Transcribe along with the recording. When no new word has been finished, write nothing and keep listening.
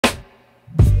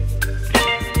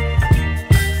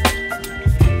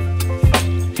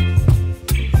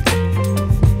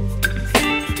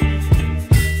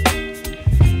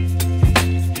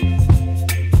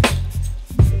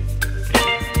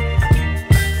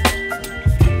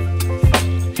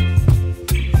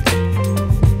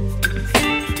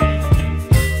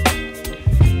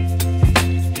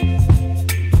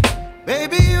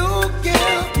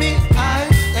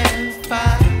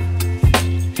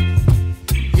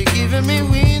giving me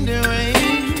wind and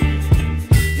rain.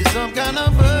 You're some kind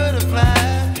of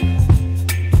butterfly.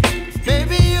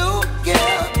 Baby, you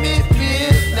give me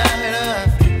midnight.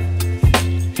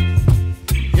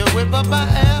 You whip up my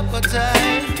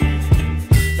appetite.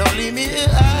 Don't leave me here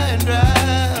high and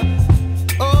dry.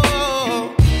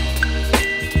 Oh,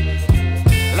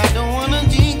 well, I don't wanna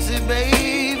jinx it,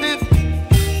 baby,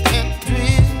 and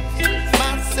twist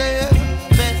myself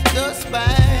at the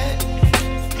spine.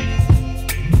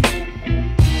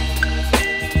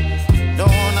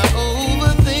 Don't wanna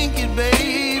overthink it,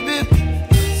 baby.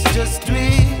 It's just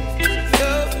twist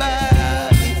your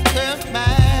body and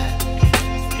mine.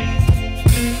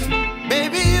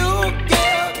 Baby, you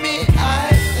give me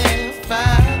ice and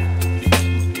fire.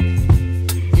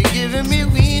 You're giving me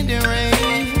wind and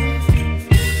rain.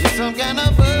 You're some kind of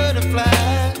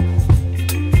butterfly.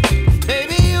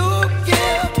 Baby, you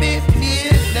give me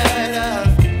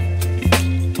midnight.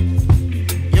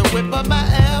 You whip up my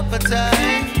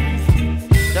appetite.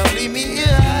 Don't leave me here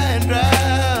high and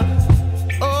dry.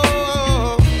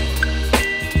 Oh,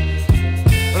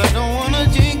 but I don't wanna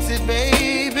jinx it,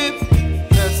 baby.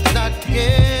 Let's not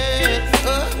get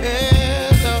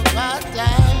ahead of my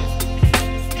time.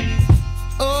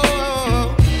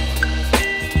 Oh,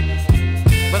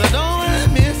 but I don't wanna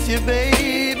miss you,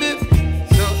 baby.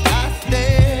 So I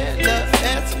stand up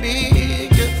and speak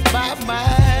just my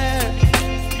mind.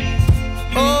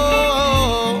 Oh.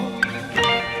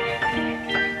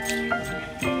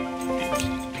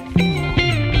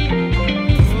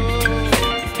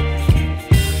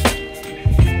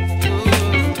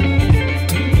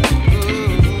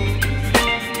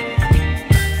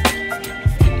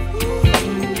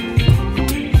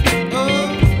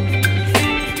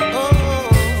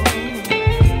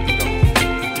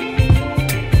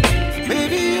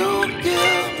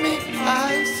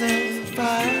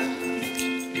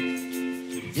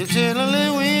 You're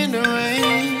chilling wind and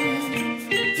rain.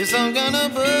 You're some kind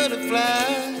of butterfly.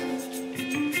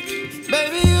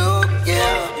 Baby, you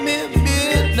give me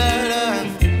midnight.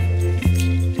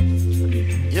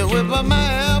 You whip up my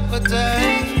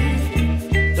appetite.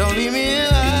 Don't leave me